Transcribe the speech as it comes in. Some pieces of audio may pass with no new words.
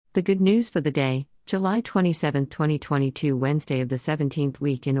The good news for the day, July 27, 2022, Wednesday of the 17th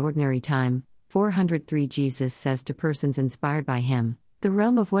week in Ordinary Time, 403. Jesus says to persons inspired by him, "The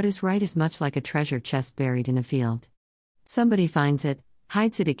realm of what is right is much like a treasure chest buried in a field. Somebody finds it,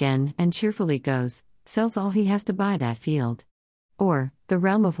 hides it again, and cheerfully goes, sells all he has to buy that field." Or, the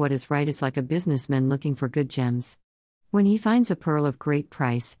realm of what is right is like a businessman looking for good gems. When he finds a pearl of great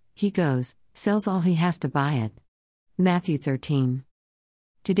price, he goes, sells all he has to buy it. Matthew 13.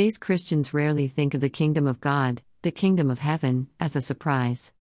 Today's Christians rarely think of the kingdom of God, the kingdom of heaven, as a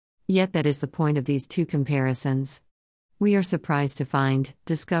surprise. Yet that is the point of these two comparisons. We are surprised to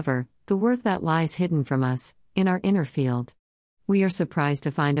discover, the worth that lies hidden from us, in our inner field. We are surprised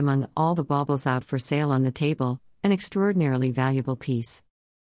to find among all the baubles out for sale on the table, an extraordinarily valuable piece.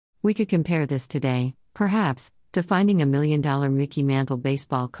 We could compare this today, perhaps, to finding $1 million Mickey Mantle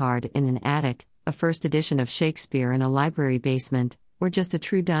baseball card in an attic, a first edition of Shakespeare in a library basement, or just a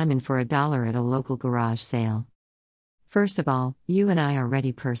true diamond for $1 at a local garage sale. First of all, you and I are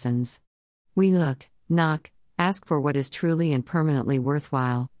ready persons. We look, knock, ask for what is truly and permanently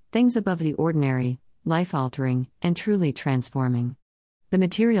worthwhile, things above the ordinary, life-altering, and truly transforming. The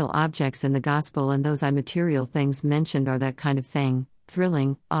material objects in the gospel and those immaterial things mentioned are that kind of thing,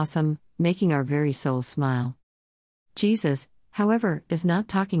 thrilling, awesome, making our very souls smile. Jesus, however, is not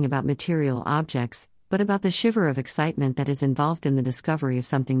talking about material objects, but about the shiver of excitement that is involved in the discovery of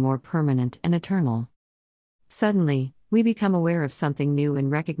something more permanent and eternal. Suddenly, we become aware of something new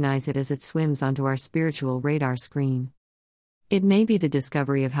and recognize it as it swims onto our spiritual radar screen. It may be the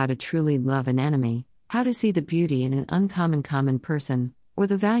discovery of how to truly love an enemy, how to see the beauty in an uncommon common person, or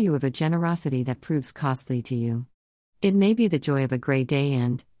the value of a generosity that proves costly to you. It may be the joy of a gray day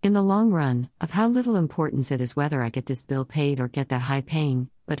and, in the long run, of how little importance it is whether I get this bill paid or get that high-paying,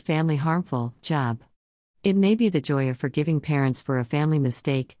 but family-harmful, job. It may be the joy of forgiving parents for a family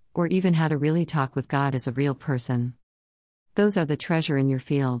mistake, or even how to really talk with God as a real person. Those are the treasure in your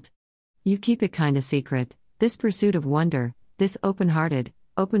field. You keep it kinda secret, this pursuit of wonder, this open-hearted,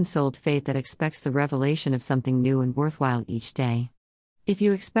 open-souled faith that expects the revelation of something new and worthwhile each day. If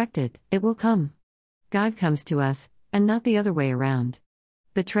you expect it, it will come. God comes to us, and not the other way around.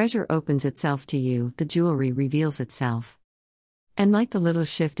 The treasure opens itself to you, the jewelry reveals itself. And like the little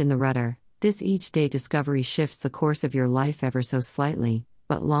shift in the rudder, this each day discovery shifts the course of your life ever so slightly,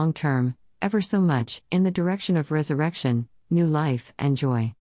 but long term, ever so much, in the direction of resurrection, new life, and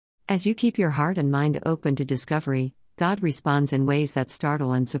joy. As you keep your heart and mind open to discovery, God responds in ways that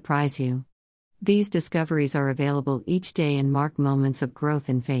startle and surprise you. These discoveries are available each day and mark moments of growth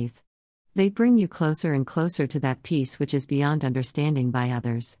in faith. They bring you closer and closer to that peace which is beyond understanding by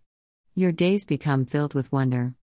others. Your days become filled with wonder.